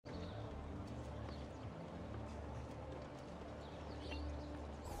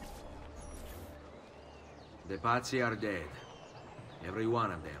The Pazzi are dead. Every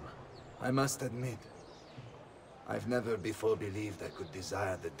one of them. I must admit, I've never before believed I could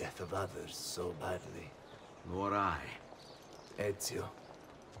desire the death of others so badly. Nor I. Ezio,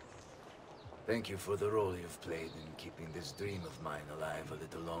 thank you for the role you've played in keeping this dream of mine alive a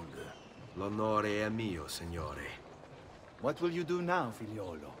little longer. L'onore è mio, signore. What will you do now,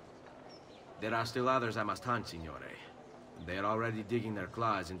 figliolo? There are still others I must hunt, signore. They are already digging their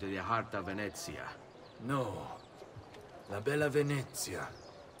claws into the heart of Venezia. No. La bella Venezia.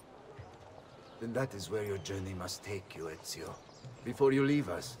 Then that is where your journey must take you, Ezio. Before you leave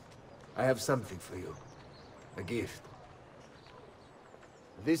us, I have something for you. A gift.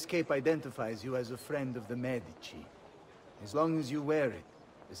 This cape identifies you as a friend of the Medici. As long as you wear it,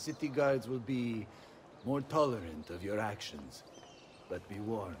 the city guards will be more tolerant of your actions. But be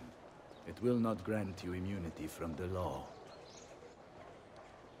warned, it will not grant you immunity from the law.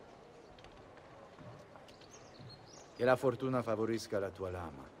 Che la fortuna favorisca la tua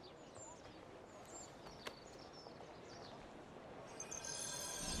lama.